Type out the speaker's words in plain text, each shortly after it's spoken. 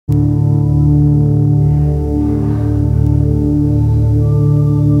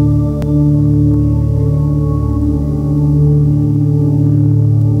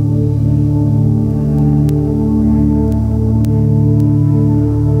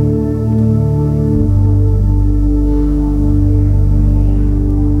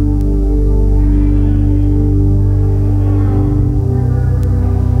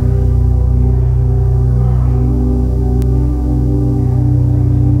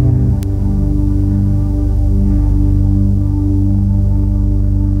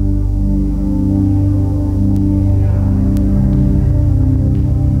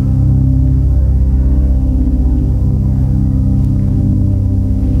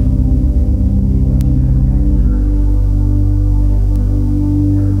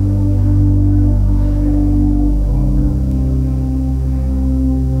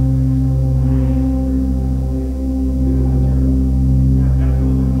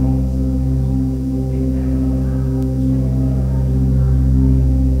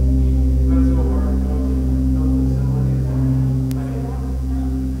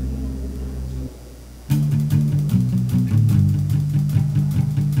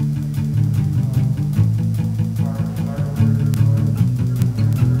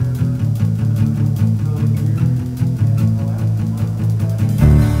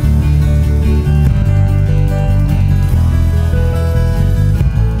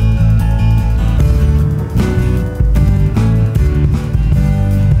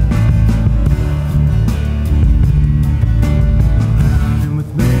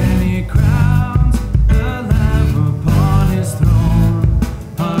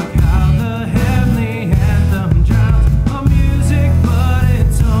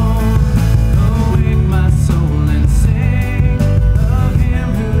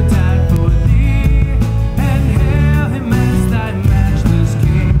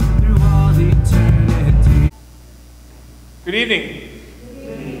Good evening.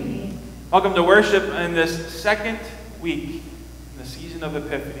 Good evening. Welcome to worship in this second week in the season of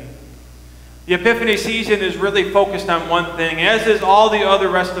Epiphany. The Epiphany season is really focused on one thing, as is all the other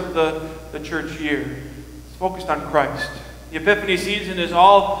rest of the church year. It's focused on Christ. The Epiphany season is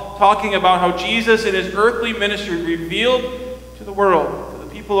all talking about how Jesus in his earthly ministry revealed to the world, to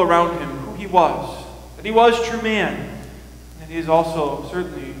the people around him, who he was. That he was true man, and he is also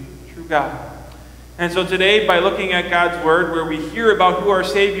certainly true God. And so today, by looking at God's Word, where we hear about who our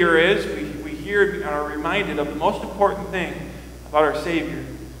Savior is, we hear and are reminded of the most important thing about our Savior,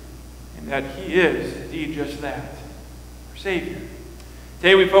 and that he is indeed just that, our Savior.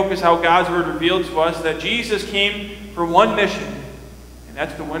 Today we focus how God's Word revealed to us that Jesus came for one mission, and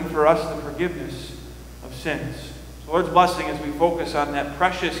that's to win for us the forgiveness of sins. So Lord's blessing as we focus on that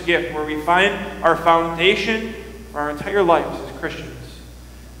precious gift where we find our foundation for our entire lives as Christians.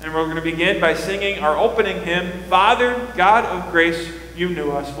 And we're going to begin by singing our opening hymn, Father, God of Grace, You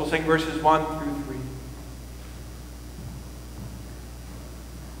Knew Us. We'll sing verses 1 through 3.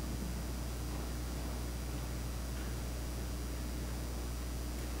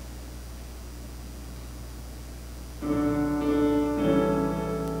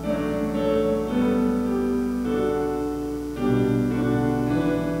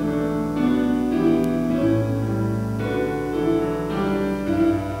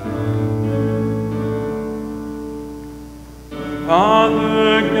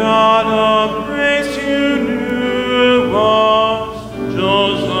 Father, God of grace, you knew us.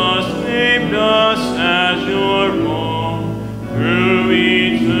 Jesus named us as your own. Through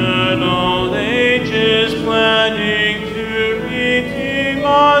eternal ages, planning to redeem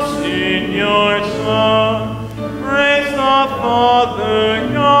us in your Son. Praise the Father,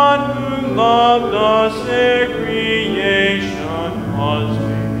 God who loved us ere creation was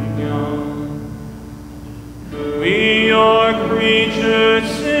begun. We, your creatures,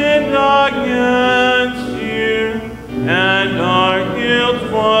 sinned against you, and our guilt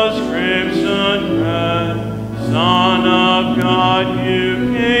was crimson red. Son of God,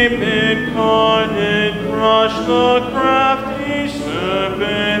 you came incarnate, crushed the crafty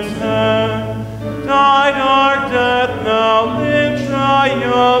serpent's head. Died our death, now live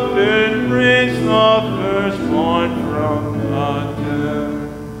triumphant, raised the firstborn from the dead.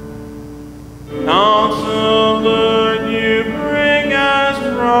 Counselor, you bring as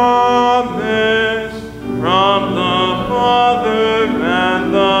promised from the Father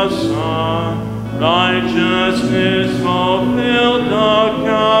and the Son. Righteousness fulfilled,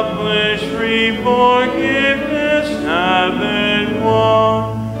 accomplished, free forgiveness, heaven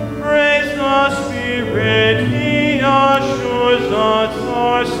won. Praise the Spirit, he assures us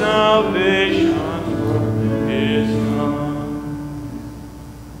our salvation's work is done.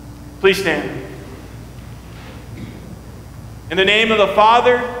 Please stand. In the name of the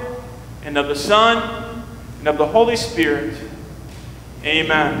Father, and of the Son, and of the Holy Spirit,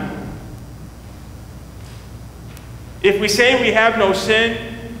 amen. If we say we have no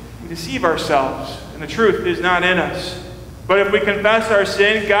sin, we deceive ourselves, and the truth is not in us. But if we confess our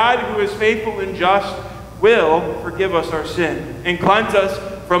sin, God, who is faithful and just, will forgive us our sin and cleanse us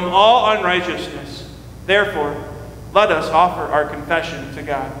from all unrighteousness. Therefore, let us offer our confession to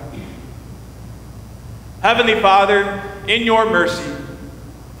God. Heavenly Father, in your mercy,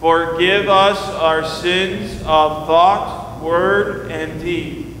 forgive us our sins of thought, word, and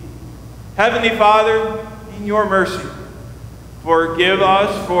deed. Heavenly Father, in your mercy, forgive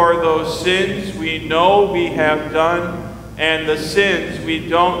us for those sins we know we have done and the sins we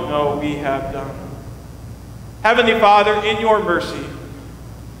don't know we have done. Heavenly Father, in your mercy,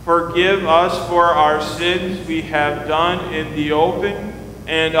 forgive us for our sins we have done in the open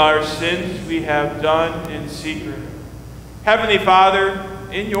and our sins we have done in secret. Heavenly Father,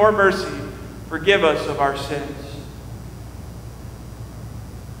 in your mercy, forgive us of our sins.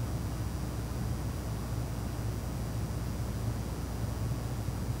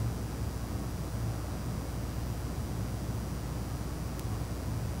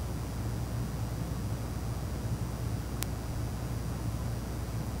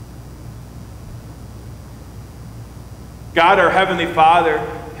 God, our Heavenly Father,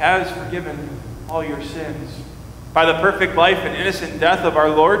 has forgiven all your sins. By the perfect life and innocent death of our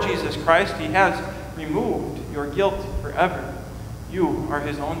Lord Jesus Christ, he has removed your guilt forever. You are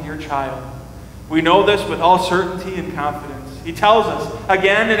his own dear child. We know this with all certainty and confidence. He tells us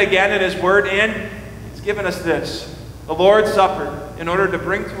again and again in his word, and he's given us this, the Lord's Supper, in order to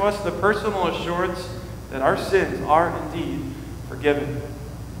bring to us the personal assurance that our sins are indeed forgiven.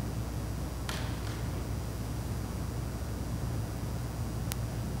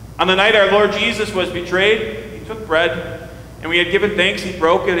 On the night our Lord Jesus was betrayed, he took bread, And when he had given thanks, he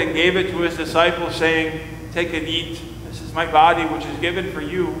broke it and gave it to his disciples, saying, "Take and eat. This is my body, which is given for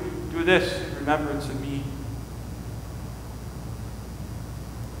you. Do this in remembrance of me."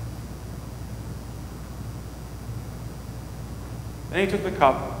 Then he took the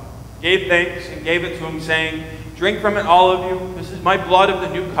cup, gave thanks, and gave it to him, saying, "Drink from it, all of you. This is my blood of the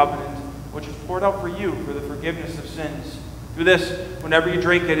new covenant, which is poured out for you for the forgiveness of sins. Do this whenever you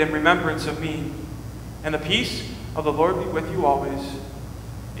drink it in remembrance of me. And the peace of the Lord be with you always.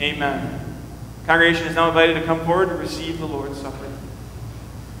 Amen." The congregation is now invited to come forward to receive the Lord's Supper.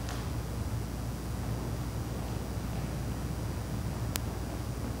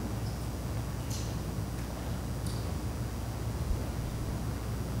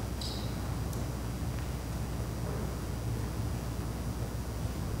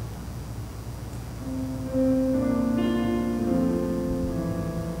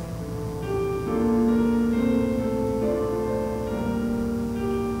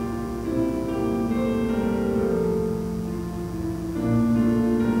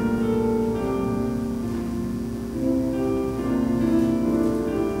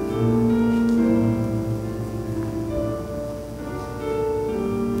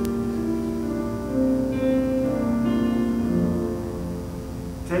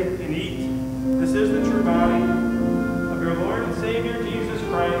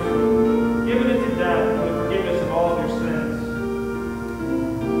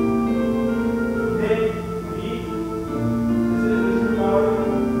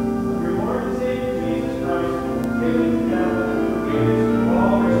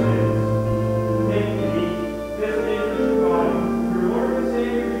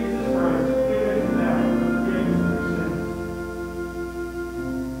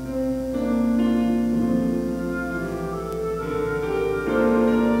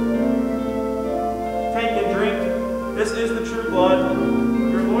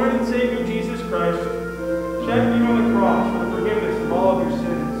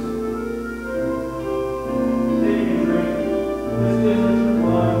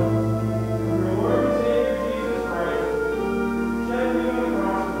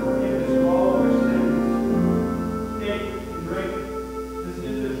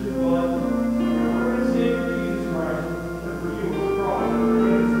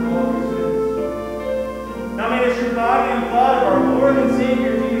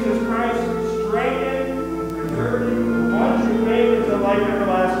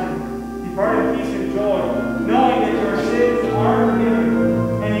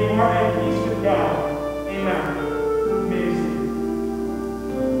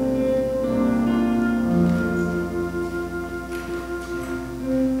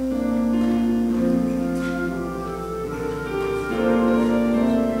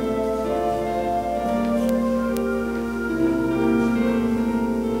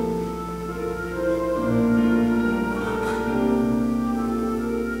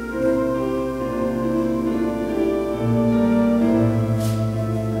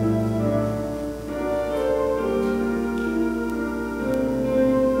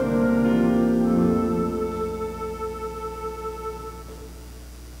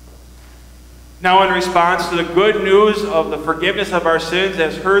 Now, in response to the good news of the forgiveness of our sins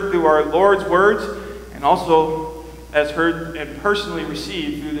as heard through our Lord's words, and also as heard and personally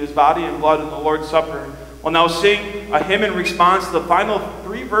received through his body and blood in the Lord's Supper, we'll now sing a hymn in response to the final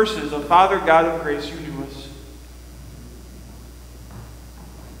 3 verses of Father, God of Grace, You Knew Us.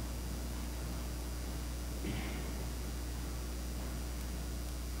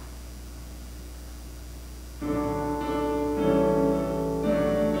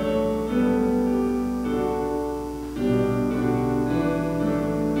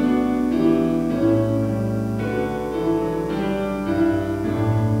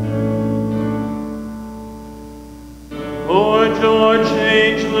 Your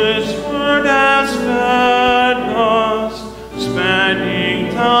changeless word has fed us,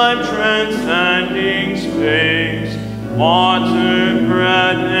 spanning time, transcending space. Water,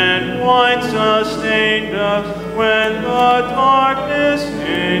 bread, and wine sustained us when the darkness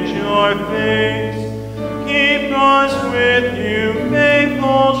hid your face. Keep us with you,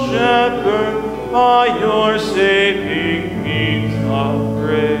 faithful shepherd, by your saving means of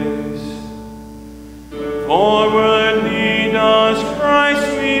grace. Forward lead us, Christ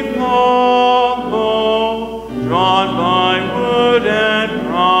we follow, drawn by word and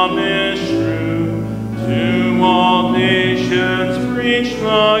promise true. To all nations preach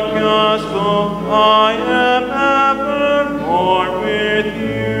the gospel, I am evermore with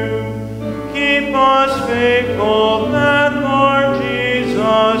you. Keep us faithful, that Lord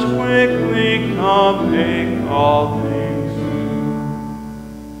Jesus quickly come, make all things new.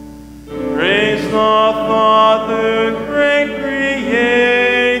 the Father, great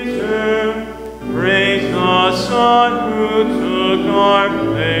Creator. Praise the Son who took our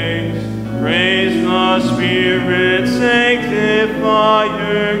place. Praise the Spirit, Sanctifier,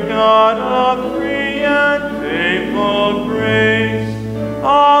 God of free and faithful grace.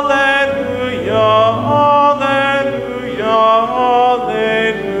 Alleluia, alleluia,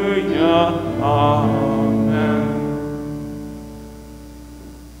 alleluia, amen.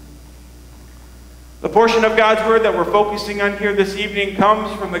 The portion of God's Word that we're focusing on here this evening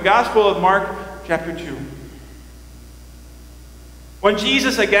comes from the Gospel of Mark, chapter 2. When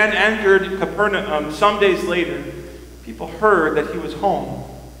Jesus again entered Capernaum some days later, people heard that he was home.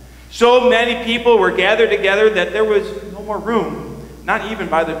 So many people were gathered together that there was no more room, not even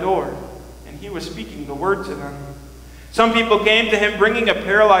by the door, and he was speaking the word to them. Some people came to him bringing a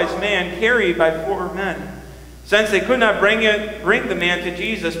paralyzed man carried by 4 men. Since they could not bring the man to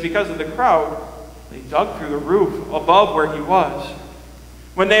Jesus because of the crowd, they dug through the roof above where he was.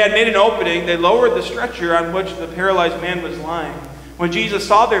 When they had made an opening, they lowered the stretcher on which the paralyzed man was lying. When Jesus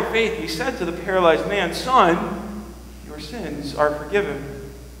saw their faith, he said to the paralyzed man, "Son, your sins are forgiven."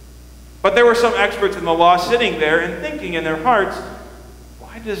 But there were some experts in the law sitting there and thinking in their hearts,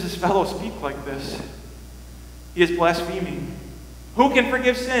 "Why does this fellow speak like this? He is blaspheming. Who can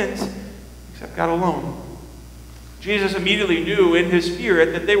forgive sins except God alone?" Jesus immediately knew in his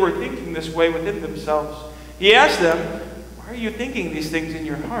spirit that they were thinking this way within themselves. He asked them, "Why are you thinking these things in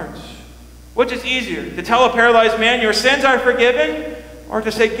your hearts? Which is easier, to tell a paralyzed man, 'Your sins are forgiven,' or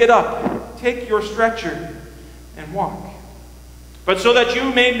to say, 'Get up, take your stretcher, and walk'? But so that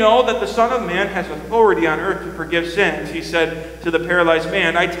you may know that the Son of Man has authority on earth to forgive sins," he said to the paralyzed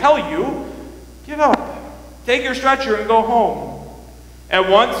man, "I tell you, get up, take your stretcher, and go home." At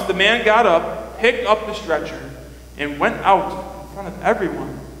once the man got up, picked up the stretcher, and went out in front of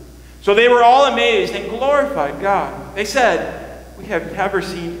everyone. So they were all amazed and glorified God. They said, "We have never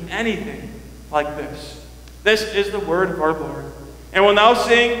seen anything like this." This is the word of our Lord. And we'll now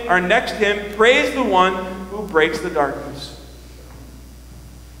sing our next hymn, "Praise the One Who Breaks the Darkness."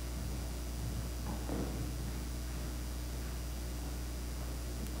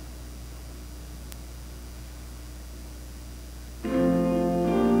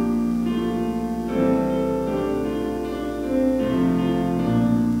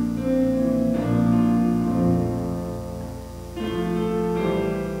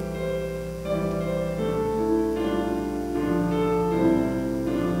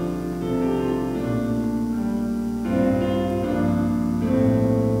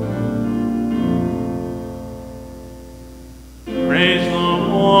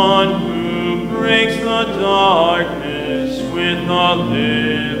 Darkness with a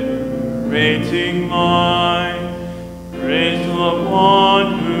liberating mind. Praise the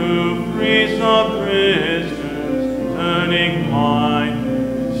one who frees the prisoners, turning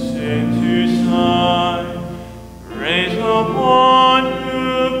blindness into sight. Praise the one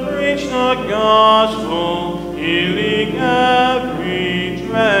who preached the gospel, healing every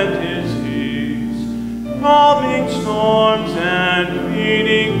dread disease, calming storms and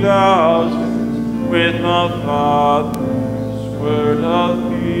feeding thousands with the Father's word of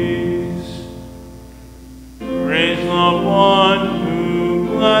peace. Praise the one who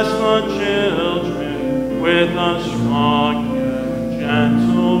blessed the children with a strong and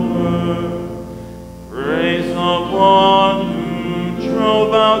gentle word. Praise the one who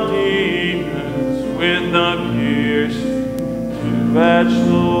drove out demons with the piercing two-edged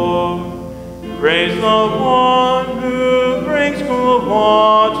sword. Praise the one who brings cool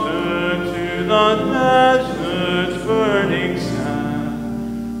water the desert's burning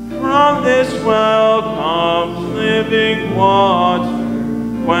sand. From this well comes living water,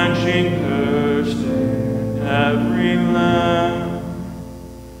 quenching thirst in every land.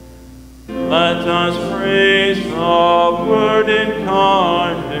 Let us praise the Word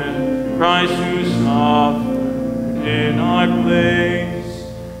incarnate, Christ who suffered in our place.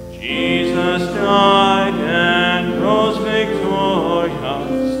 Jesus died and rose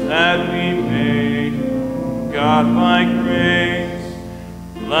victorious, that we God by grace.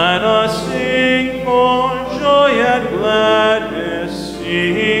 Let us sing for joy and gladness,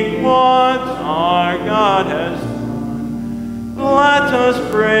 seeing what our God has done. Let us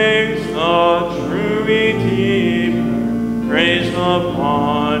praise the true Redeemer, praise the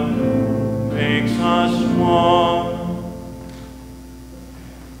one who makes us one.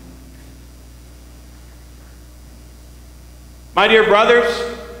 My dear brothers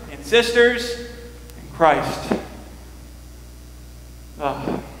and sisters, Christ.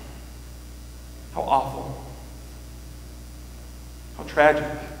 How awful. How tragic.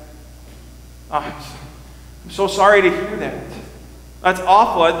 I'm so sorry to hear that. That's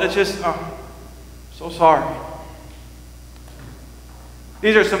awful. That's just, so sorry.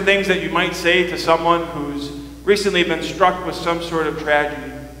 These are some things that you might say to someone who's recently been struck with some sort of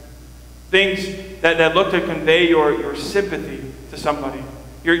tragedy. Things that look to convey your sympathy to somebody,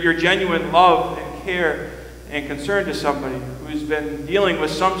 your genuine love and care and concern to somebody who's been dealing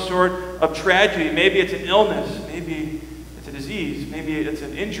with some sort of tragedy. Maybe it's an illness, maybe it's a disease, maybe it's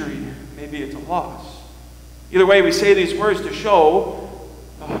an injury, maybe it's a loss. Either way, we say these words to show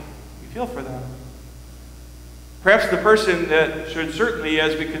we feel for them. Perhaps the person that should certainly,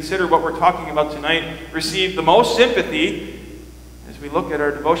 as we consider what we're talking about tonight, receive the most sympathy as we look at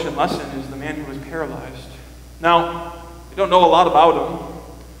our devotion lesson is the man who was paralyzed. Now, we don't know a lot about him.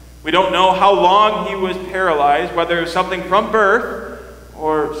 We don't know how long he was paralyzed, whether it was something from birth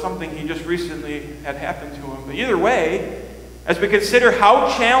or something he just recently had happened to him. But either way, as we consider how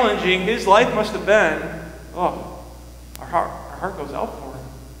challenging his life must have been, our heart goes out for him.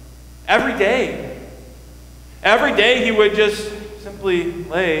 Every day he would just simply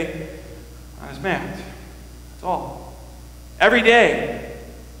lay on his mat. That's all. Every day.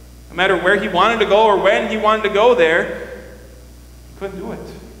 No matter where he wanted to go or when he wanted to go there, he couldn't do it.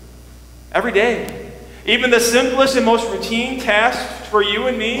 Every day. Even the simplest and most routine tasks for you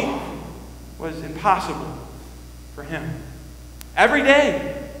and me was impossible for him. Every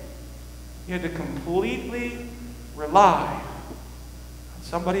day, he had to completely rely on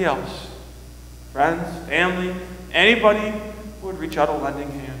somebody else. Friends, family, anybody who would reach out a lending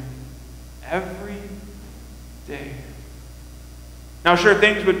hand. Every day. Now, sure,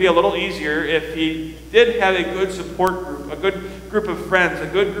 things would be a little easier if he did have a good support group, a good group of friends, a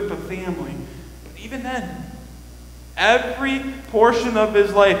good group of family. But even then, every portion of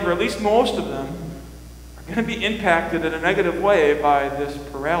his life, or at least most of them, are going to be impacted in a negative way by this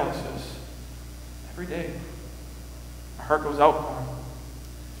paralysis. Every day. Our heart goes out for him.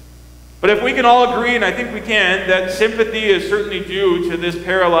 But if we can all agree, and I think we can, that sympathy is certainly due to this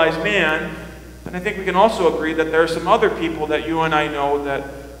paralyzed man, then I think we can also agree that there are some other people that you and I know that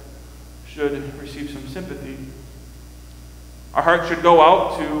should receive some sympathy. Our heart should go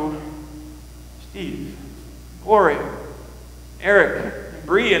out to Steve, Gloria, Eric, and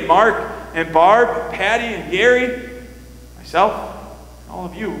Bree, and Mark, and Barb, Patty, and Gary, myself, and all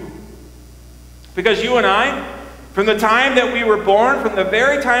of you. Because you and I, from the time that we were born, from the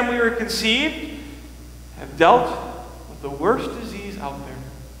very time we were conceived, have dealt with the worst disease out there.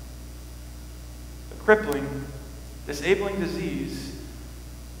 The crippling, disabling disease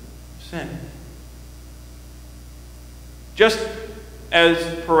of sin. Just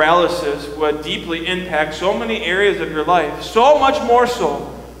as paralysis would deeply impact so many areas of your life, so much more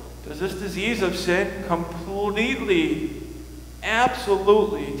so does this disease of sin completely,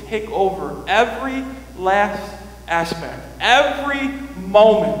 absolutely take over every last aspect, every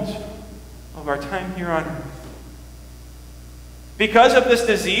moment of our time here on earth. Because of this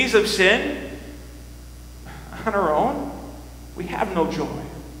disease of sin, on our own, we have no joy.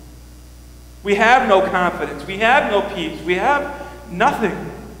 We have no confidence. We have no peace. We have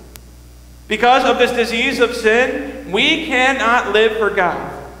nothing. Because of this disease of sin, we cannot live for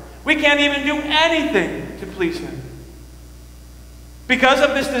God. We can't even do anything to please Him. Because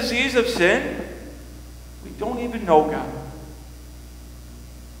of this disease of sin, we don't even know God.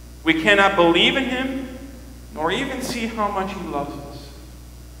 We cannot believe in Him, nor even see how much He loves us.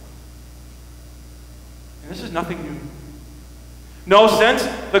 And this is nothing new. No, since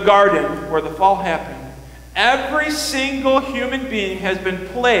the garden where the fall happened, every single human being has been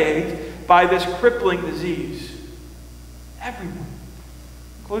plagued by this crippling disease. Everyone.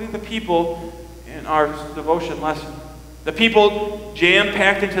 Including the people in our devotion lesson. The people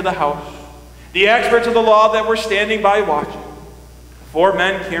jam-packed into the house. The experts of the law that were standing by watching. The 4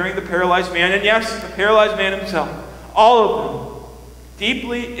 men carrying the paralyzed man. And yes, the paralyzed man himself. All of them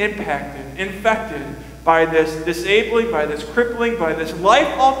deeply impacted, infected by this disabling, by this crippling, by this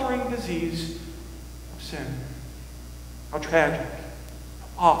life-altering disease of sin. How tragic.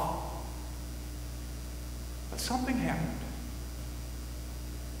 How awful. But something happened.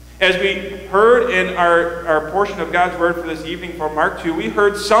 As we heard in our portion of God's Word for this evening from Mark 2, we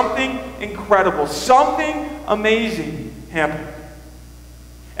heard something incredible, something amazing happen.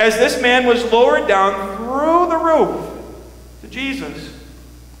 As this man was lowered down through the roof to Jesus,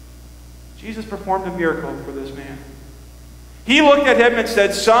 Jesus performed a miracle for this man. He looked at him and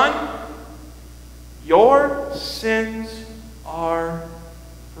said, "Son, your sins are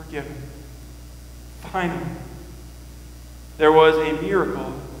forgiven." Finally, there was a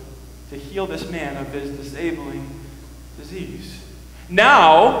miracle to heal this man of his disabling disease.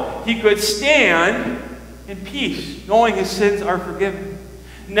 Now he could stand in peace, knowing his sins are forgiven.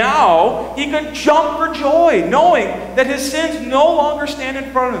 Now he could jump for joy, knowing that his sins no longer stand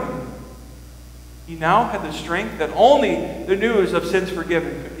in front of him. He now had the strength that only the news of sins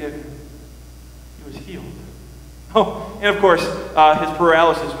forgiven could give him. He was healed. Oh, and of course, his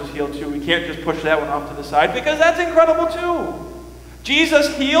paralysis was healed too. We can't just push that one off to the side because that's incredible too.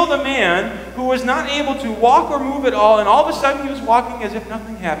 Jesus healed a man who was not able to walk or move at all, and all of a sudden he was walking as if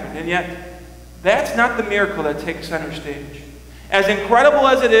nothing happened. And yet, that's not the miracle that takes center stage. As incredible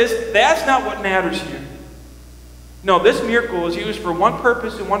as it is, that's not what matters here. No, this miracle is used for one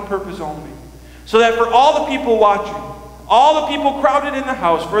purpose and one purpose only. So that for all the people watching, all the people crowded in the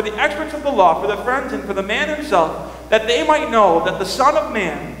house, for the experts of the law, for the friends, and for the man himself, that they might know that the Son of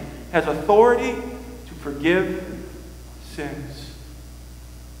Man has authority to forgive sins.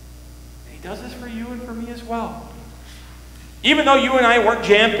 And he does this for you and for me as well. Even though you and I weren't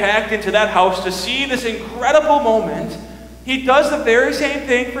jam-packed into that house to see this incredible moment, he does the very same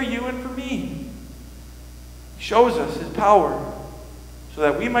thing for you and for me. He shows us his power so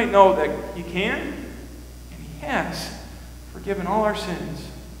that we might know that he can and he has forgiven all our sins.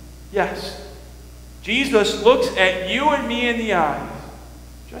 Yes, Jesus looks at you and me in the eyes,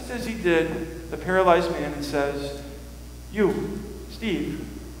 just as he did the paralyzed man, and says, you, Steve,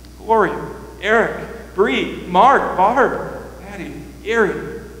 Gloria, Eric, Bree, Mark, Barb, Patty,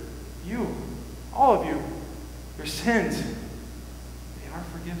 Erin, you, all of you, your sins, they are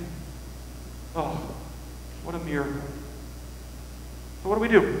forgiven. Oh, what a miracle. So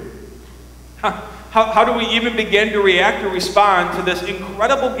what do? How do we even begin to react or respond to this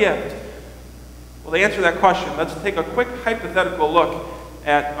incredible gift? Well, to answer that question, let's take a quick hypothetical look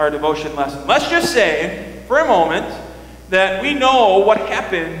at our devotion lesson. Let's just say, for a moment, that we know what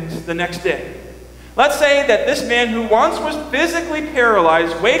happened the next day. Let's say that this man who once was physically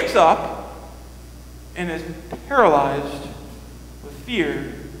paralyzed wakes up and is paralyzed with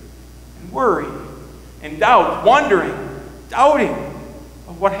fear and worry and doubt, doubting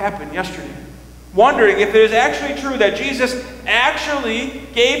of what happened yesterday. Wondering if it is actually true that Jesus actually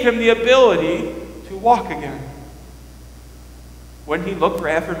gave him the ability to walk again. Wouldn't he look for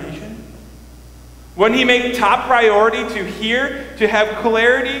affirmation? Wouldn't he make top priority to hear, to have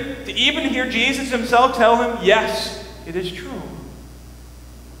clarity, to even hear Jesus himself tell him, yes, it is true?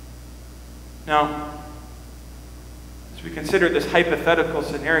 Now, as we consider this hypothetical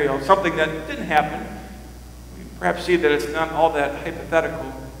scenario, something that didn't happen, we perhaps see that it's not all that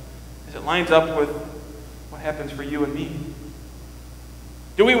hypothetical, as it lines up with what happens for you and me.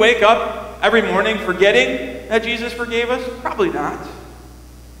 Do we wake up every morning forgetting that Jesus forgave us? Probably not.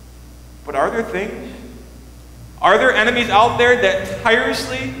 But are there things? Are there enemies out there that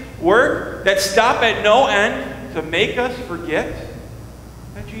tirelessly work, that stop at no end to make us forget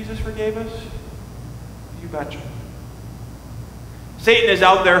that Jesus forgave us? You betcha. Satan is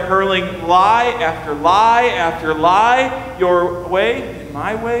out there hurling lie after lie after lie, your way and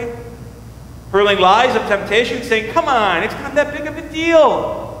my way. Hurling lies of temptation, saying, come on, it's not that big of a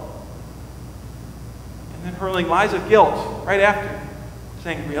deal. And then hurling lies of guilt right after,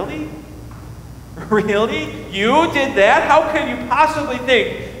 saying, really? Really? You did that? How can you possibly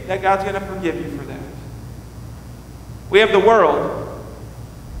think that God's going to forgive you for that? We have the world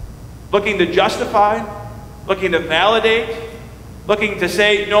looking to justify, looking to validate, looking to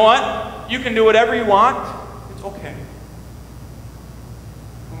say, you know what? You can do whatever you want. It's okay.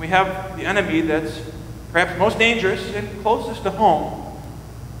 And we have the enemy that's perhaps most dangerous and closest to home,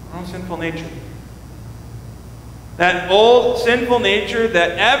 our own sinful nature. That old sinful nature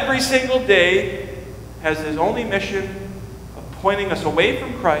that every single day has his only mission of pointing us away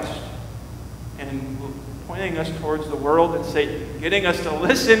from Christ and pointing us towards the world and Satan, getting us to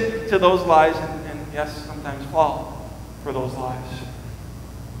listen to those lies and yes, sometimes fall for those lies.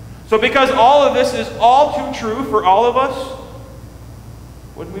 So because all of this is all too true for all of us,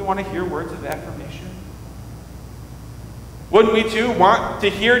 wouldn't we want to hear words of affirmation? Wouldn't we too want to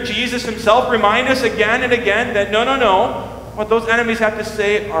hear Jesus himself remind us again and again that no, what those enemies have to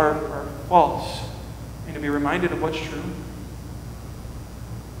say are false, and to be reminded of what's true?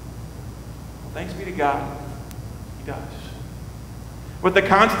 Well, thanks be to God, he does. With the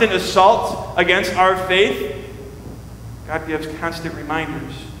constant assault against our faith, God gives constant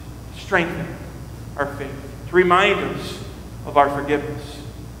reminders to strengthen our faith, to remind us of our forgiveness.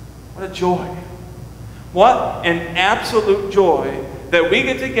 What a joy. What an absolute joy that we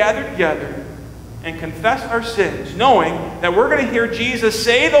get to gather together and confess our sins, knowing that we're going to hear Jesus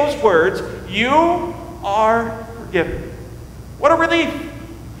say those words, you are forgiven. What a relief.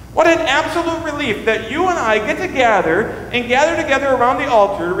 What an absolute relief that you and I get to gather together around the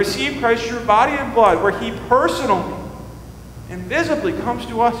altar to receive Christ's true body and blood, where he personally and visibly comes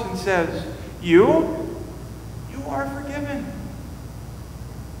to us and says, you are forgiven.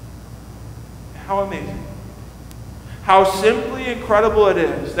 How amazing. How simply incredible it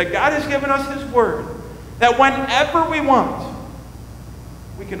is that God has given us his word, that whenever we want,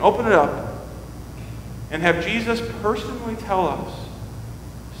 we can open it up and have Jesus personally tell us,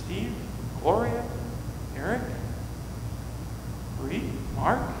 Steve, Gloria, Eric, Bree,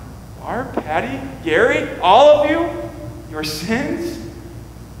 Mark, Barb, Patty, Gary, all of you, your sins,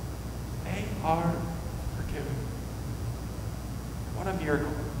 they are forgiven. What a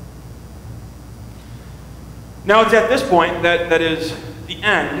miracle. Now it's at this point that is the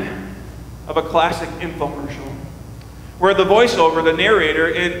end of a classic infomercial, where the voiceover, the narrator,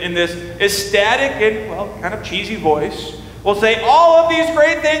 in this ecstatic and, well, kind of cheesy voice, will say, all of these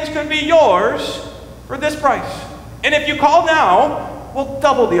great things can be yours for this price. And if you call now, we'll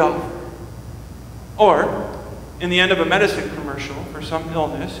double the offer. Or, in the end of a medicine commercial for some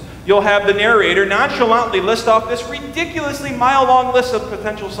illness, you'll have the narrator nonchalantly list off this ridiculously mile-long list of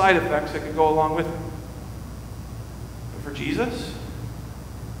potential side effects that could go along with it. But for Jesus,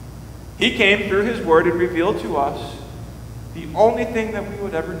 he came through his word and revealed to us the only thing that we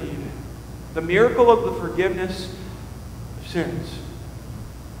would ever need, the miracle of the forgiveness of sins.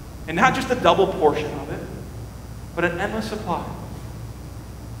 And not just a double portion of it, but an endless supply.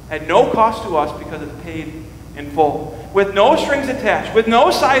 At no cost to us because it's paid in full. With no strings attached, with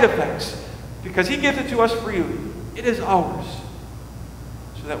no side effects, because he gives it to us freely. It is ours.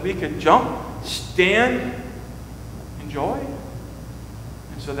 So that we can jump, stand, enjoy,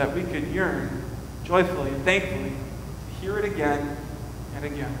 and so that we can yearn joyfully and thankfully to hear it again and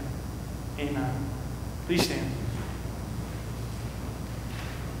again. Amen. Please stand.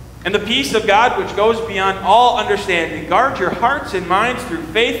 And the peace of God, which goes beyond all understanding, guard your hearts and minds through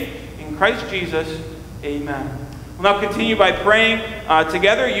faith in Christ Jesus. Amen. We'll now continue by praying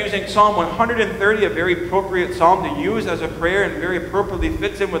together using Psalm 130, a very appropriate psalm to use as a prayer and very appropriately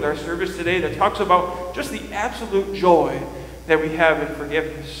fits in with our service today, that talks about just the absolute joy that we have in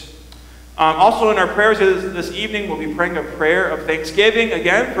forgiveness. Also in our prayers this evening, we'll be praying a prayer of thanksgiving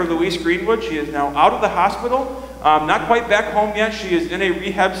again for Louise Greenwood. She is now out of the hospital. Not quite back home yet. She is in a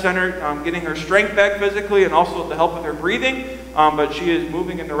rehab center getting her strength back physically and also to help with her breathing. But she is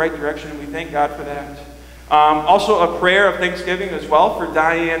moving in the right direction, and we thank God for that. Also a prayer of thanksgiving as well for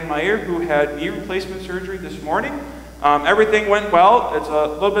Diane Meyer, who had knee replacement surgery this morning. Everything went well. It's a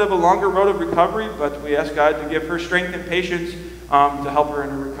little bit of a longer road of recovery, but we ask God to give her strength and patience to help her in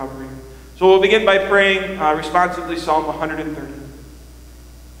her recovery. So we'll begin by praying responsively Psalm 130.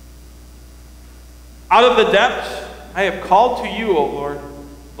 Out of the depths I have called to you, O Lord.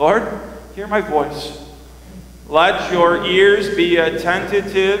 Lord, hear my voice. Let your ears be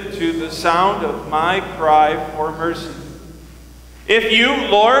attentive to the sound of my cry for mercy. If you,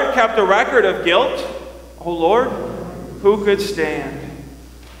 Lord, kept a record of guilt, O Lord, who could stand?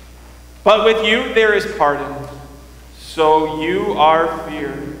 But with you there is pardon, so you are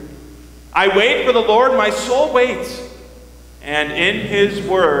feared. I wait for the Lord, my soul waits, and in his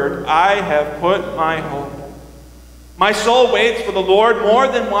word I have put my hope. My soul waits for the Lord more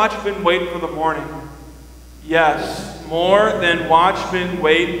than watchmen wait for the morning. Yes, more than watchmen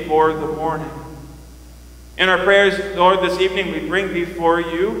wait for the morning. In our prayers, Lord, this evening we bring before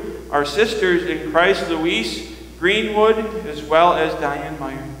you our sisters in Christ, Louise Greenwood, as well as Diane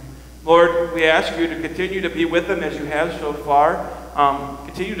Meyer. Lord, we ask you to continue to be with them as you have so far.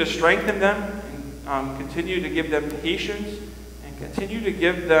 Continue to strengthen them, and continue to give them patience, and continue to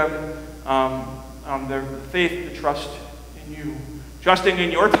give them their faith to trust in you. Trusting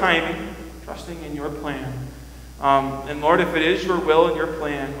in your timing, trusting in your plan. And Lord, if it is your will and your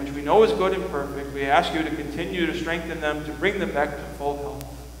plan, which we know is good and perfect, we ask you to continue to strengthen them, to bring them back to full health.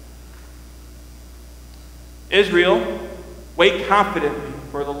 Israel, wait confidently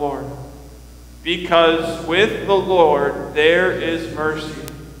for the Lord, because with the Lord there is mercy.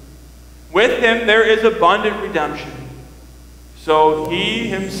 With him there is abundant redemption. So he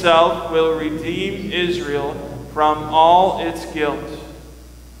himself will redeem Israel from all its guilt.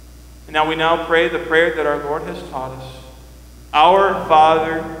 And now we pray the prayer that our Lord has taught us. Our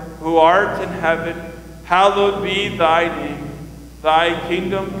Father, who art in heaven, hallowed be thy name. Thy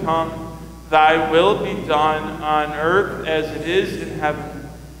kingdom come, thy will be done on earth as it is in heaven.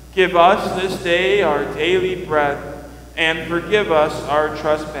 Give us this day our daily bread, and forgive us our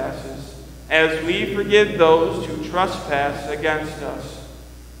trespasses, as we forgive those who trespass against us.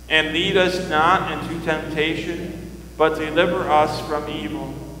 And lead us not into temptation, but deliver us from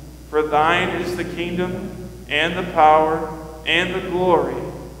evil. For thine is the kingdom, and the power, and the glory,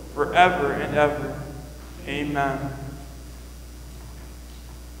 forever and ever. Amen.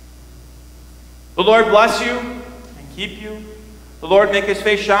 The Lord bless you and keep you. The Lord make his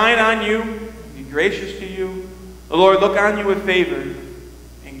face shine on you and be gracious to you. The Lord look on you with favor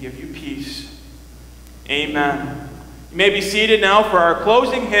and give you peace. Amen. You may be seated now for our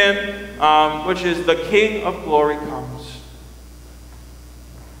closing hymn, which is "The King of Glory Comes."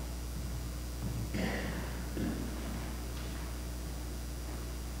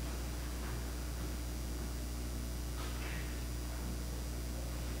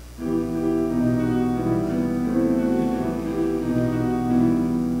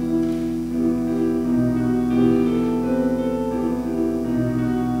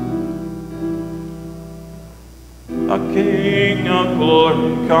 The King of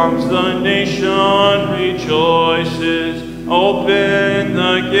glory comes, the nation rejoices. Open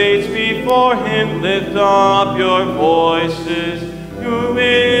the gates before him, lift up your voices. Who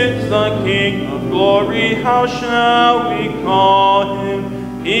is the King of glory? How shall we call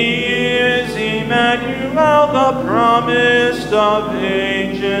him? He is Emmanuel, the promised of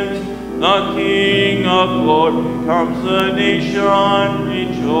ages. The King of glory comes, the nation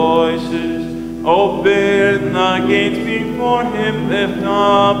rejoices. Open the gates before him, lift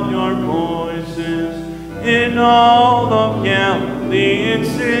up your voices. In all of Galilee, in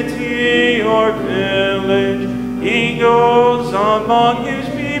city or village, he goes among his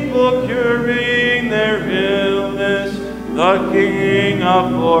people, curing their illness. The King of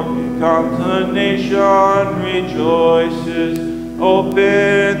glory comes, the nation rejoices.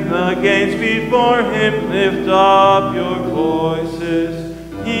 Open the gates before him, lift up your voices.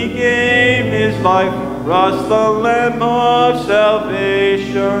 He gave his life for us, the Lamb of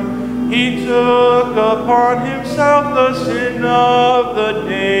salvation. He took upon himself the sin of the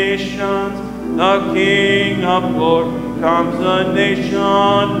nations. The King of glory comes, the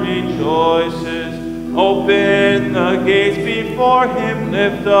nation rejoices. Open the gates before him,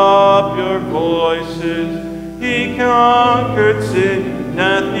 lift up your voices. He conquered sin and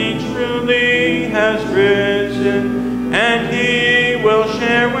death, he truly has risen. And he will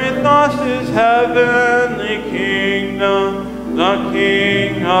share with us his heavenly kingdom. The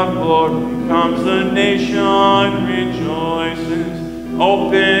King of glory comes, the nation rejoices.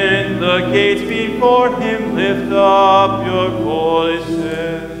 Open the gates before him, lift up your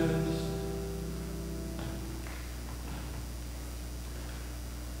voices.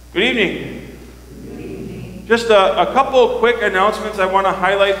 Good evening. Good evening. Just a couple quick announcements I want to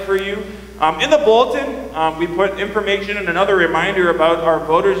highlight for you. In the bulletin, we put information and another reminder about our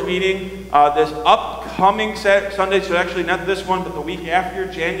voters meeting this upcoming Sunday, so actually not this one, but the week after,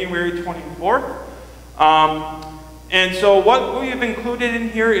 January 24th. And so what we have included in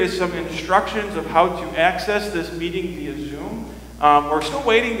here is some instructions of how to access this meeting via Zoom. We're still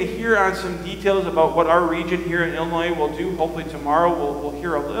waiting to hear on some details about what our region here in Illinois will do. Hopefully tomorrow we'll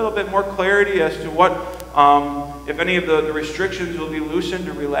hear a little bit more clarity as to what, if any of the restrictions will be loosened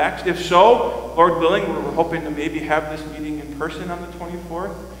or relaxed. If so, Lord willing, we're hoping to maybe have this meeting in person on the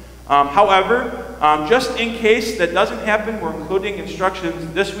 24th. However, just in case that doesn't happen, we're including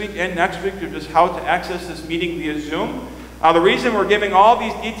instructions this week and next week of just how to access this meeting via Zoom. The reason we're giving all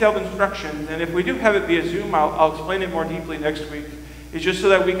these detailed instructions, and if we do have it via Zoom, I'll explain it more deeply next week, is just so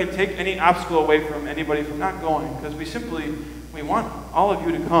that we can take any obstacle away from anybody from not going, because we want all of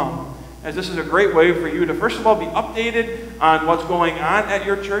you to come, as this is a great way for you to, first of all, be updated on what's going on at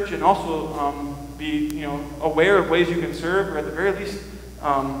your church, and also be aware of ways you can serve, or at the very least,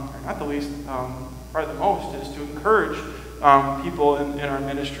 or not the least, probably the most, is to encourage people in our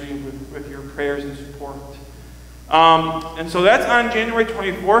ministry with your prayers and support. And so that's on January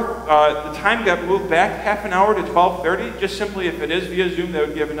 24th. The time got moved back half an hour to 12:30. Just simply, if it is via Zoom, that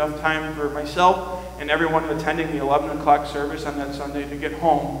would give enough time for myself and everyone attending the 11 o'clock service on that Sunday to get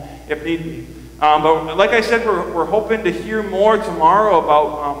home, if need be. But like I said, we're hoping to hear more tomorrow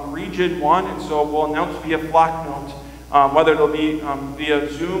about Region 1, and so we'll announce via flock note whether it'll be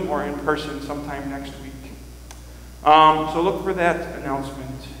via Zoom or in person sometime next week. So look for that announcement.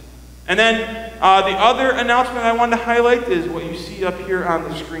 And then the other announcement I wanted to highlight is what you see up here on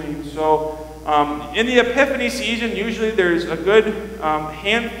the screen. So in the Epiphany season, usually there's a good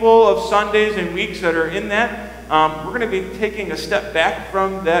handful of Sundays and weeks that are in that. We're going to be taking a step back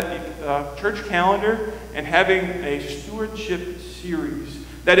from that church calendar and having a stewardship series.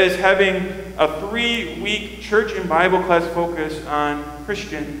 That is, having a 3-week church and Bible class focus on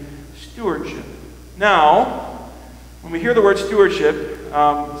Christian stewardship. Now, when we hear the word stewardship,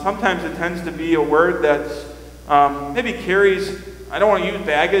 sometimes it tends to be a word that maybe carries I don't want to use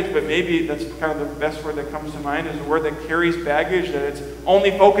baggage, but maybe that's kind of the best word that comes to mind, is a word that carries baggage, that it's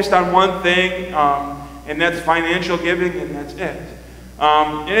only focused on one thing, and that's financial giving, and that's it.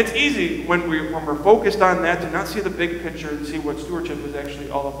 And it's easy when we're focused on that to not see the big picture and see what stewardship is actually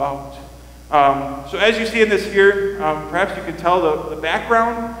all about. So as you see in this here, perhaps you can tell the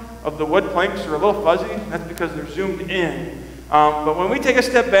background of the wood planks are a little fuzzy. That's because they're zoomed in. But when we take a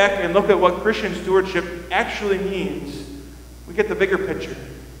step back and look at what Christian stewardship actually means, we get the bigger picture.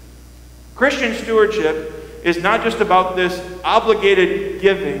 Christian stewardship is not just about this obligated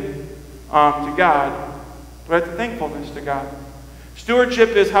giving to God, but the thankfulness to God. Stewardship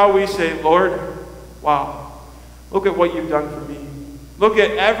is how we say, Lord, wow, look at what you've done for me. Look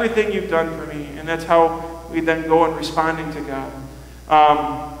at everything you've done for me. And that's how we then go in responding to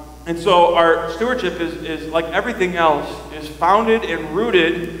God. And so our stewardship is like everything else, is founded and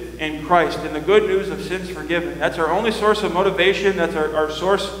rooted in Christ, in the good news of sins forgiven. That's our only source of motivation. That's our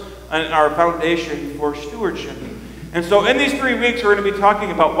source and our foundation for stewardship. And so in these 3 weeks, we're going to be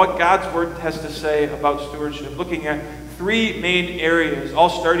talking about what God's Word has to say about stewardship, looking at 3 main areas, all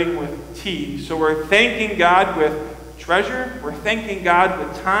starting with T. So we're thanking God with treasure, we're thanking God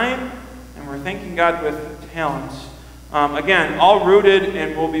with time, and we're thanking God with talents. Again, all rooted,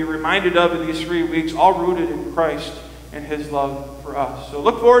 and we'll be reminded of in these 3 weeks, all rooted in Christ and His love for us. So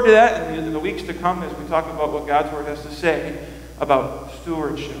look forward to that in the weeks to come as we talk about what God's Word has to say about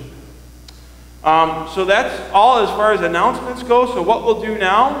stewardship. So that's all as far as announcements go. So what we'll do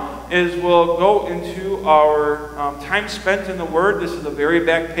now is we'll go into our time spent in the Word. This is the very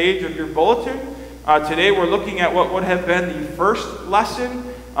back page of your bulletin. Today we're looking at what would have been the first lesson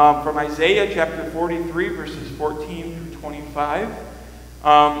from Isaiah chapter 43, verses 14 through 25.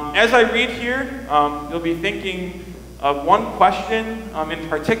 As I read here, you'll be thinking of one question in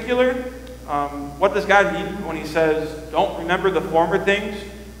particular. What does God mean when He says, don't remember the former things,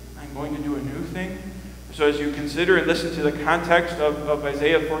 I'm going to do a new thing? So as you consider and listen to the context of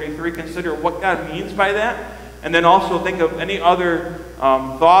Isaiah 43, consider what God means by that. And then also think of any other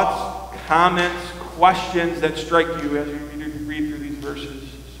thoughts, comments, questions that strike you as you read through these verses.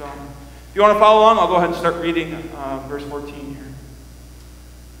 So if you want to follow along, I'll go ahead and start reading verse 14 here.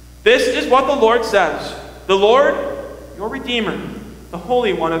 This is what the Lord says, the Lord, your Redeemer, the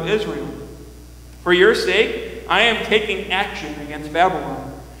Holy One of Israel. For your sake, I am taking action against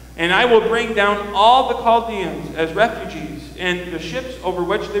Babylon, and I will bring down all the Chaldeans as refugees and the ships over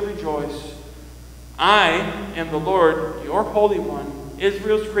which they rejoice. I am the Lord, your Holy One,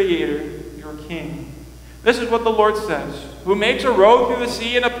 Israel's Creator, your King. This is what the Lord says, who makes a road through the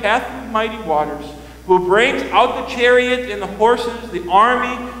sea and a path through mighty waters, who brings out the chariot and the horses, the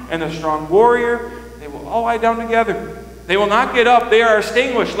army and the strong warrior. They will all lie down together. They will not get up. They are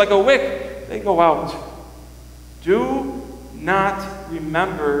extinguished like a wick. They go out. Do not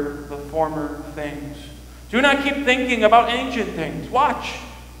remember the former things. Do not keep thinking about ancient things. Watch.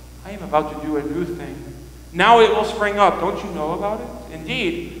 I am about to do a new thing. Now it will spring up. Don't you know about it?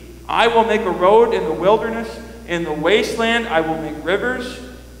 Indeed, I will make a road in the wilderness. In the wasteland, I will make rivers.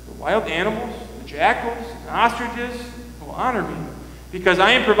 The wild animals, the jackals, and the ostriches will honor me. Because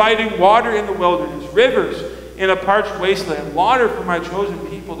I am providing water in the wilderness, rivers in a parched wasteland, water for my chosen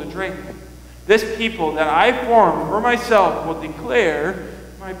people to drink. This people that I formed for myself will declare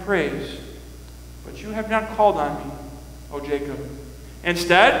my praise. But you have not called on me, O Jacob.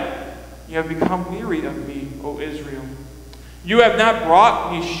 Instead, you have become weary of me, O Israel. You have not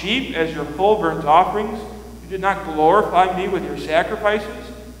brought me sheep as your full burnt offerings. You did not glorify me with your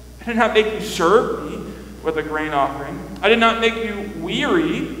sacrifices. I did not make you serve me with a grain offering. I did not make you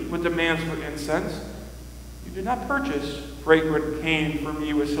weary with demands for incense. You did not purchase fragrant cane for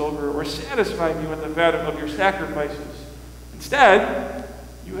me with silver or satisfy me with the fat of your sacrifices. Instead,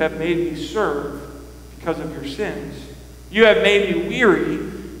 you have made me serve because of your sins. You have made me weary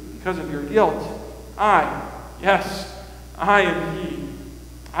because of your guilt. Yes, I am He.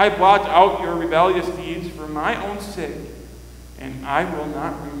 I blot out your rebellious deeds for my own sake, and I will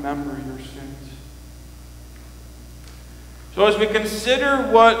not remember your sins. So as we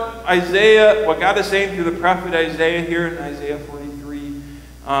consider what God is saying through the prophet Isaiah here in Isaiah 43,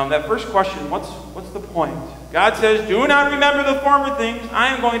 that first question, what's the point? God says, do not remember the former things. I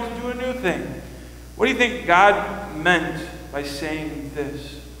am going to do a new thing. What do you think God meant by saying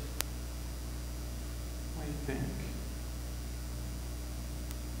this? What do you think?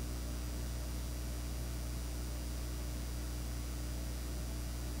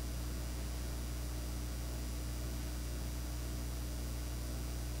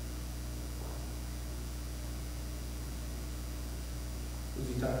 Was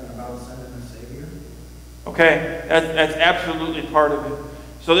he talking about sending a Savior? Okay, that's absolutely part of it.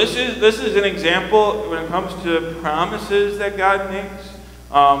 So this is an example when it comes to promises that God makes.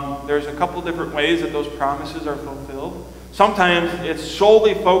 There's a couple different ways that those promises are fulfilled. Sometimes it's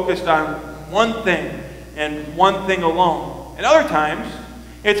solely focused on one thing and one thing alone. And other times,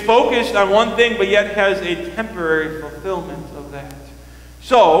 it's focused on one thing but yet has a temporary fulfillment of that.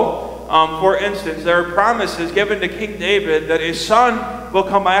 So, for instance, there are promises given to King David that a son will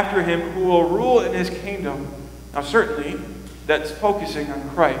come after him who will rule in his kingdom. Now certainly, that's focusing on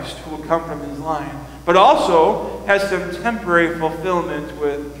Christ, who will come from his line. But also has some temporary fulfillment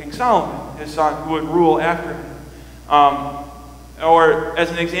with King Solomon, his son, who would rule after him. Or as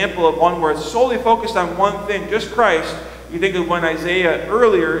an example of one where it's solely focused on one thing, just Christ, you think of when Isaiah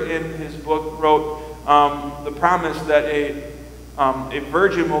earlier in his book wrote the promise that a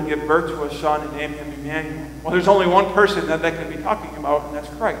virgin will give birth to a son and name him Emmanuel. Well, there's only one person that can be talking about, and that's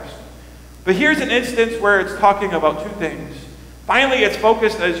Christ. But here's an instance where it's talking about two things. Finally, it's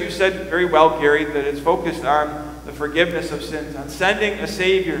focused, as you said very well, Gary, that it's focused on the forgiveness of sins, on sending a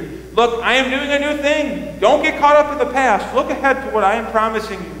Savior. Look, I am doing a new thing. Don't get caught up in the past. Look ahead to what I am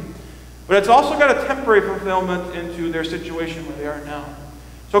promising you. But it's also got a temporary fulfillment into their situation where they are now.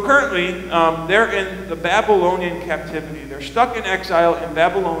 So currently, they're in the Babylonian captivity. They're stuck in exile in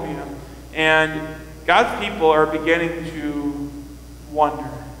Babylonia, and God's people are beginning to wonder,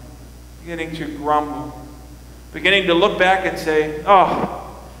 beginning to grumble, beginning to look back and say,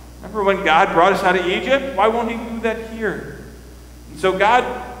 oh, remember when God brought us out of Egypt? Why won't he do that here? And so God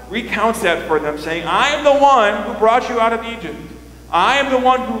recounts that for them, saying, I am the one who brought you out of Egypt. I am the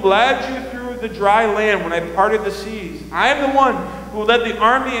one who led you through the dry land when I parted the seas. I am the one who led the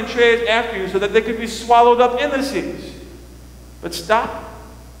army and chariots after you so that they could be swallowed up in the seas. But stop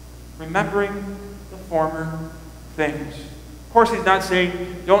remembering the former things. Of course, he's not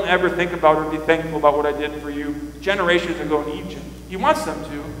saying, don't ever think about or be thankful about what I did for you generations ago in Egypt. He wants them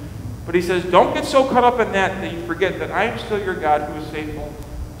to. But he says, don't get so caught up in that you forget that I am still your God who is faithful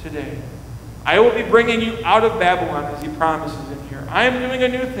today. I will be bringing you out of Babylon, as he promises in here. I am doing a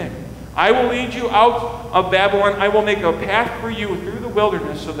new thing. I will lead you out of Babylon. I will make a path for you through the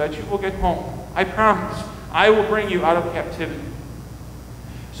wilderness so that you will get home. I promise. I will bring you out of captivity.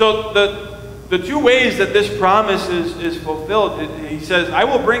 So the two ways that this promise is fulfilled, he says, I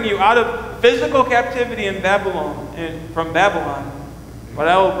will bring you out of physical captivity in Babylon, from Babylon, but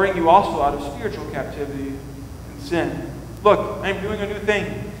I will bring you also out of spiritual captivity and sin. Look, I'm doing a new thing.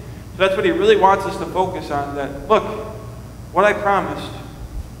 So that's what he really wants us to focus on, that, look, what I promised,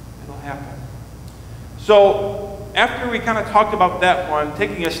 it'll happen. So after we kind of talked about that one,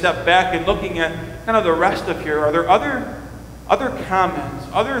 taking a step back and looking at kind of the rest of here, are there other comments,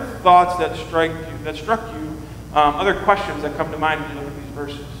 other thoughts that struck you, other questions that come to mind when you look at these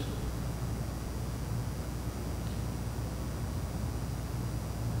verses?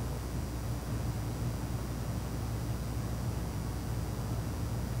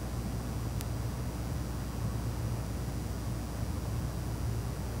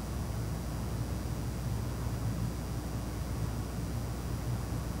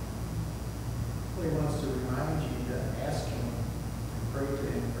 He wants to remind you to ask him and pray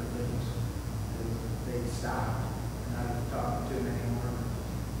to him for things that they stop and not even talking to him anymore.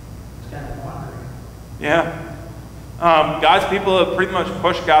 It's kind of wandering. Yeah. God's people have pretty much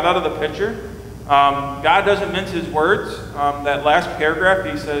pushed God out of the picture. God doesn't mince his words. That last paragraph,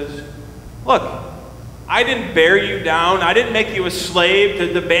 he says, look, I didn't bear you down. I didn't make you a slave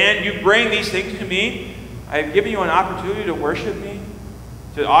to demand you bring these things to me. I have given you an opportunity to worship me,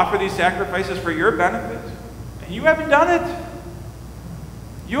 to offer these sacrifices for your benefit. And you haven't done it.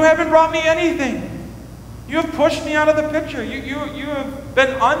 You haven't brought me anything. You have pushed me out of the picture. You have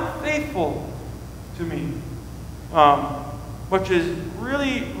been unfaithful to me. Which is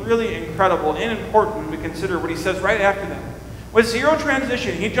really, really incredible and important when we consider what he says right after that. With zero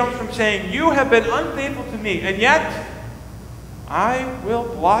transition, he jumps from saying, you have been unfaithful to me, and yet I will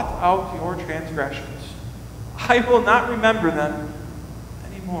blot out your transgressions. I will not remember them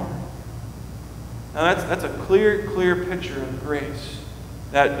anymore. Now that's a clear picture of grace.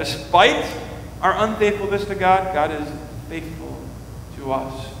 That despite our unfaithfulness to God, God is faithful to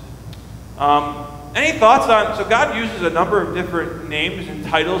us. Any thoughts on, so God uses a number of different names and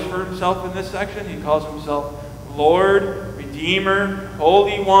titles for himself in this section. He calls himself Lord, Redeemer,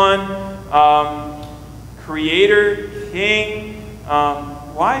 Holy One, Creator, King.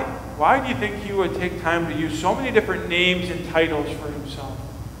 Why do you think he would take time to use so many different names and titles for himself?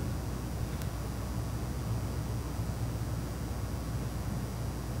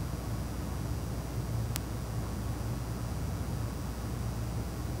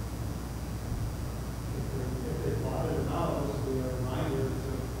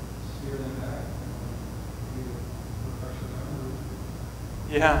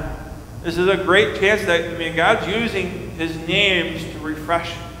 Yeah. This is a great chance that, God's using his names to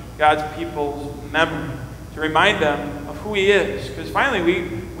refresh God's people's memory, to remind them of who he is. Because finally,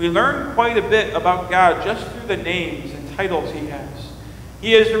 we learn quite a bit about God just through the names and titles he has.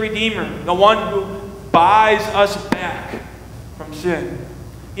 He is the Redeemer, the one who buys us back from sin.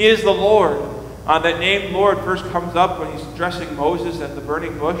 He is the Lord. That name Lord first comes up when he's addressing Moses at the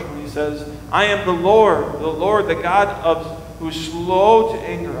burning bush, when he says, I am the Lord, the God who's slow to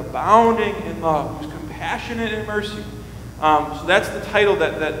anger, abounding in love, who's compassionate in mercy. So that's the title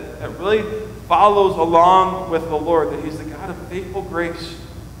that really follows along with the Lord, that he's the God of faithful grace.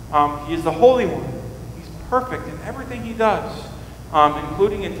 He is the Holy One. He's perfect in everything he does,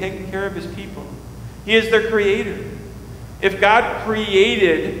 including in taking care of his people. He is their creator. If God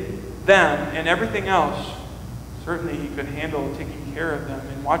created them and everything else, certainly he could handle taking care of them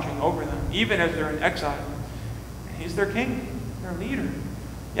and watching over them, even as they're in exile. And he's their king, their leader.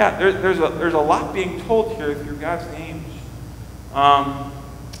 Yeah, there's a lot being told here through God's names.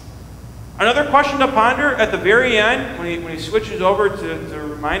 Another question to ponder at the very end, when he switches over to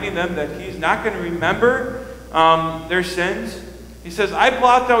reminding them that he's not going to remember their sins. He says, I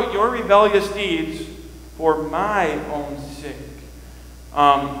blot out your rebellious deeds for my own sake.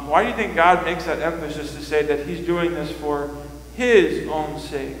 Why do you think God makes that emphasis to say that he's doing this for his own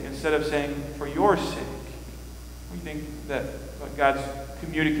sake instead of saying for your sake? What do you think that what God's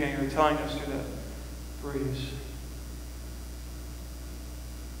communicating or telling us through that phrase?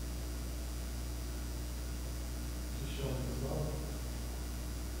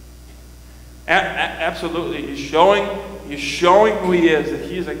 Absolutely. He's showing who he is, that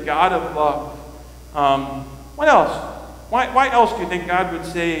he is a God of love. What else? Why else do you think God would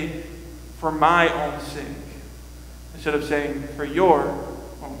say, for my own sake, instead of saying, for your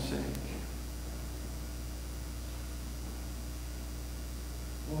own sake?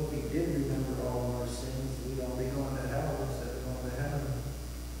 Well, if he did remember all of our sins, we'd all be going to hell instead of going to heaven.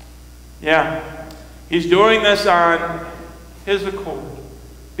 Yeah. He's doing this on his accord,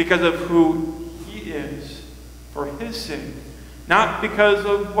 because of who he is, for his sake. Not because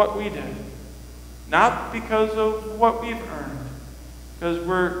of what we did. Not because of what we've earned. Because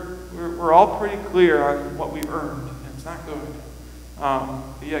we're all pretty clear on what we've earned, and it's not good.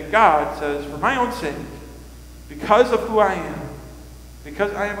 But yet God says, for my own sake, because of who I am,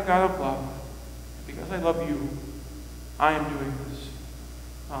 because I am a God of love, because I love you, I am doing this.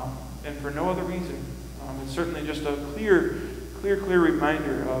 And for no other reason. It's certainly just a clear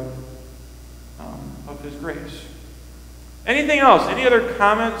reminder of his grace. Anything else? Any other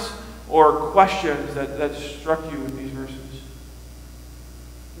comments or questions that struck you with these verses?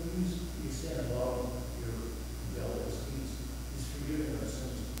 When you said about your rebellious deeds, he's forgiven our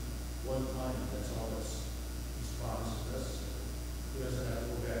sins one time. That's all he's promised us. He doesn't have to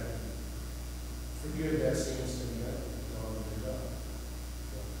go back and forgive that sin again.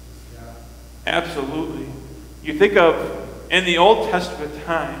 Yeah. Absolutely. You think of, in the Old Testament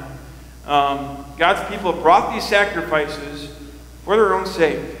time, God's people brought these sacrifices for their own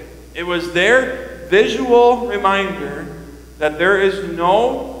sake. It was their visual reminder that there is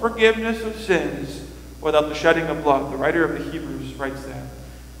no forgiveness of sins without the shedding of blood. The writer of the Hebrews writes that.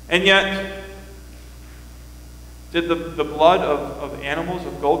 And yet, did the blood of animals,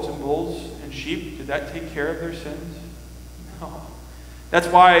 of goats and bulls and sheep, did that take care of their sins? No. That's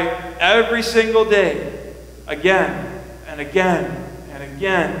why every single day, again and again and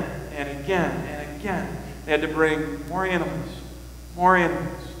again and again and again, they had to bring more animals,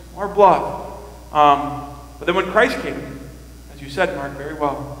 more blood. But then when Christ came, as you said, Mark, very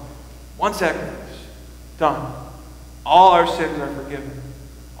well, one sacrifice, done. All our sins are forgiven.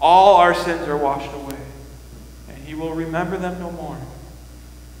 All our sins are washed away. And he will remember them no more.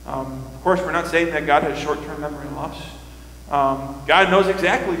 Of course, we're not saying that God has short-term memory loss. God knows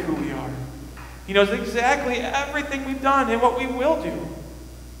exactly who we are. He knows exactly everything we've done and what we will do.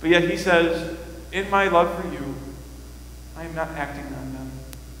 But yet he says, in my love for you, I am not acting on them.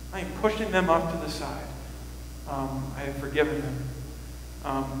 I am pushing them off to the side. I have forgiven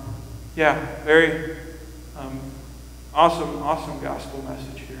them. Very awesome gospel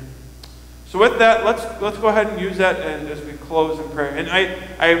message here. So with that, let's go ahead and use that as we close in prayer. And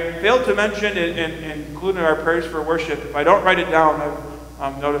I failed to mention and include in our prayers for worship. If I don't write it down,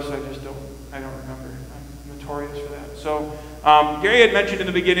 I've noticed I don't remember. I'm notorious for that. So Gary had mentioned in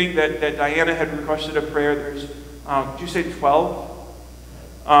the beginning that Diana had requested a prayer. There's, did you say 12?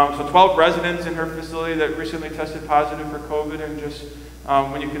 So 12 residents in her facility that recently tested positive for COVID, and just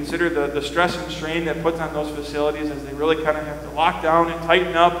when you consider the stress and strain that puts on those facilities as they really kind of have to lock down and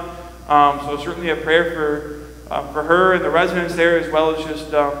tighten up. So certainly a prayer for her and the residents there, as well as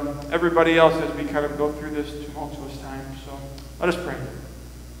just everybody else as we kind of go through this tumultuous time. So let us pray.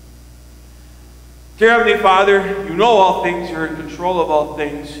 Dear Heavenly Father, you know all things. You're in control of all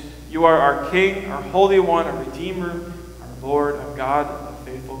things. You are our King, our Holy One, our Redeemer, our Lord, our God of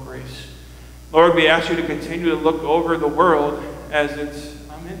faithful grace. Lord, we ask you to continue to look over the world as it's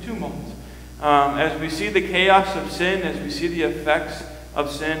in tumult. As we see the chaos of sin, as we see the effects of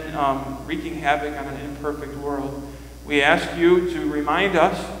sin wreaking havoc on an imperfect world, we ask you to remind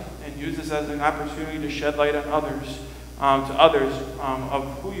us and use this as an opportunity to shed light on others,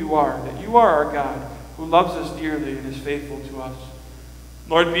 of who you are, that you are our God who loves us dearly and is faithful to us.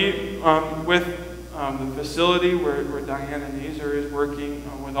 Lord, be with the facility where Diana Nazer is working,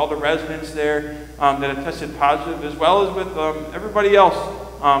 with all the residents there that have tested positive, as well as with everybody else,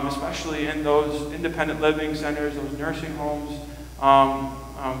 especially in those independent living centers, those nursing homes,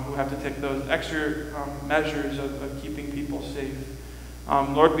 who have to take those extra measures of keeping people safe.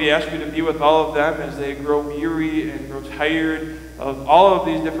 Lord, we ask you to be with all of them as they grow weary and grow tired of all of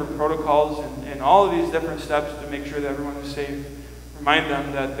these different protocols and all of these different steps to make sure that everyone is safe. Remind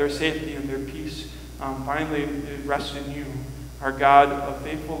them that their safety and their peace finally rests in you, our God of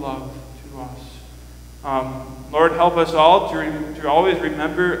faithful love to us. Lord, help us all to always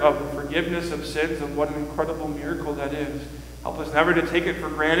remember of the forgiveness of sins, of what an incredible miracle that is. Help us never to take it for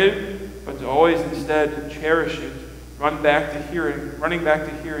granted, but to always instead cherish it, running back to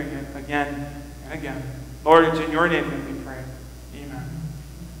hearing it again and again. Lord, it's in your name that we pray. Amen.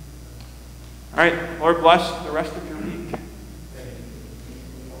 All right, Lord, bless the rest of your